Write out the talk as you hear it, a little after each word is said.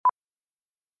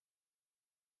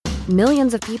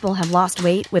Millions of people have lost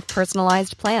weight with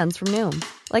personalized plans from Noom.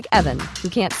 Like Evan, who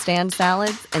can't stand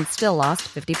salads and still lost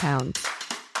 50 pounds.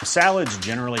 Salads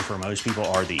generally for most people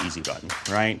are the easy button,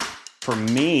 right? For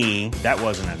me, that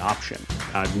wasn't an option.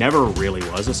 I never really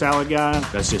was a salad guy.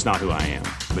 That's just not who I am.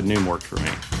 But Noom worked for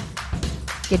me.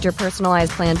 Get your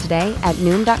personalized plan today at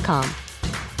Noom.com.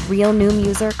 Real Noom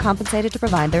user compensated to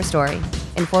provide their story.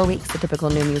 In 4 weeks, the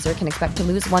typical Noom user can expect to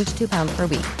lose 1 to 2 pounds per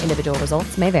week. Individual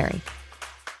results may vary.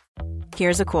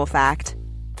 Here's a cool fact.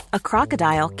 A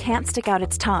crocodile can't stick out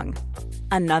its tongue.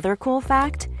 Another cool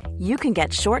fact, you can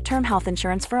get short-term health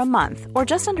insurance for a month or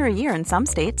just under a year in some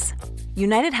states.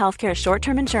 United Healthcare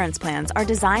short-term insurance plans are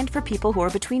designed for people who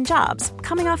are between jobs,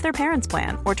 coming off their parents'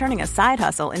 plan, or turning a side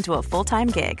hustle into a full-time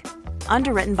gig.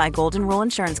 Underwritten by Golden Rule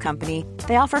Insurance Company,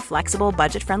 they offer flexible,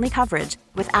 budget-friendly coverage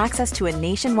with access to a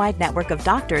nationwide network of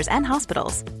doctors and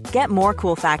hospitals. Get more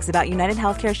cool facts about United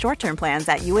Healthcare short-term plans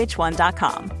at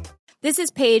uh1.com. This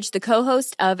is Paige, the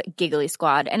co-host of Giggly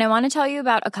Squad, and I want to tell you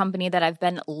about a company that I've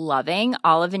been loving,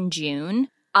 Olive & June.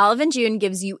 Olive & June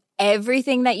gives you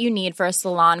everything that you need for a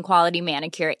salon-quality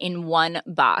manicure in one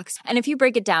box. And if you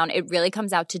break it down, it really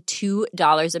comes out to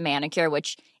 $2 a manicure,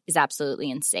 which is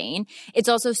absolutely insane. It's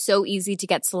also so easy to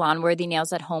get salon-worthy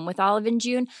nails at home with Olive &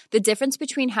 June. The difference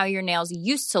between how your nails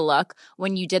used to look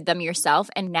when you did them yourself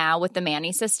and now with the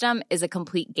Mani system is a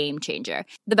complete game changer.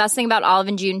 The best thing about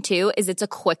Olive & June, too, is it's a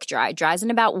quick dry. Dries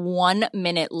in about 1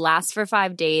 minute, lasts for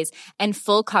 5 days, and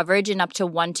full coverage in up to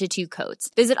 1 to 2 coats.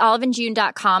 Visit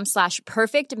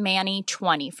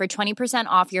oliveandjune.com/perfectmani20 for 20%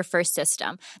 off your first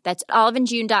system. That's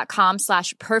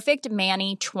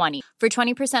oliveandjune.com/perfectmani20 for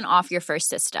 20% off your first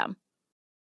system.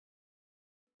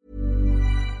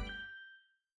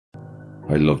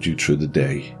 I loved you through the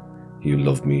day. You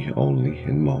loved me only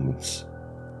in moments.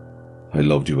 I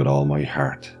loved you with all my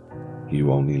heart.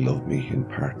 You only loved me in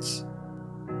parts.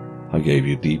 I gave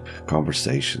you deep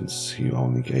conversations. You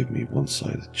only gave me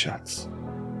one-sided chats.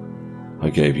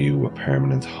 I gave you a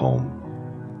permanent home,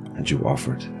 and you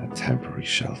offered a temporary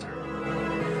shelter.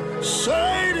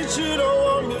 Say that you don't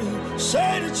want me.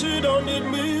 Say that you don't need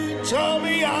me. Tell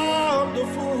me I'm the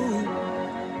fool.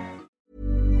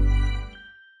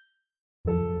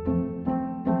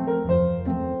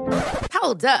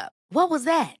 Hold up. What was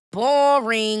that?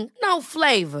 Boring. No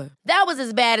flavor. That was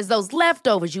as bad as those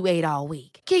leftovers you ate all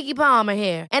week. Keke Palmer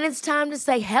here, and it's time to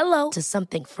say hello to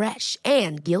something fresh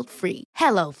and guilt-free.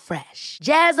 Hello Fresh.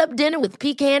 Jazz up dinner with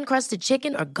pecan-crusted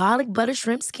chicken or garlic butter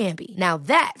shrimp scampi. Now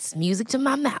that's music to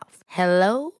my mouth.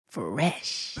 Hello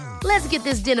Fresh. Let's get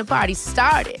this dinner party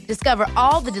started. Discover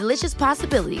all the delicious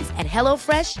possibilities at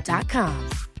hellofresh.com.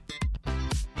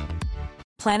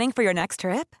 Planning for your next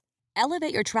trip?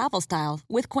 Elevate your travel style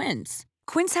with Quince.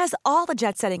 Quince has all the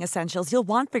jet-setting essentials you'll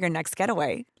want for your next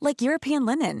getaway, like European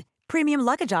linen, premium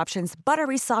luggage options,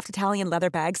 buttery soft Italian leather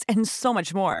bags, and so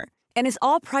much more. And is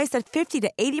all priced at 50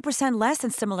 to 80% less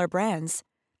than similar brands.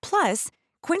 Plus,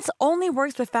 Quince only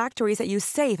works with factories that use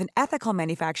safe and ethical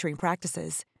manufacturing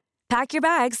practices. Pack your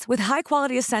bags with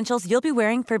high-quality essentials you'll be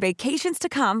wearing for vacations to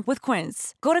come with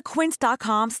Quince. Go to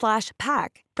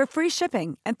quince.com/pack for free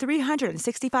shipping and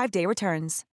 365-day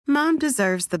returns. Mom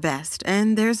deserves the best,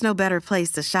 and there's no better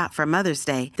place to shop for Mother's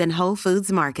Day than Whole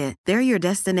Foods Market. They're your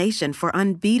destination for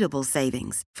unbeatable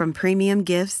savings, from premium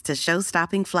gifts to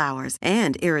show-stopping flowers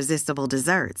and irresistible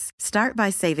desserts. Start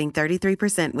by saving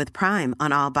 33% with Prime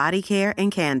on all body care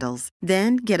and candles.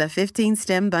 Then get a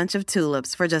 15-stem bunch of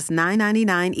tulips for just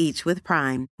 $9.99 each with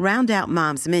Prime. Round out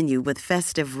Mom's menu with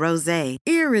festive rosé,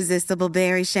 irresistible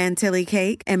berry chantilly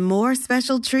cake, and more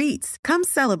special treats. Come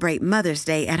celebrate Mother's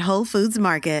Day at Whole Foods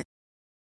Market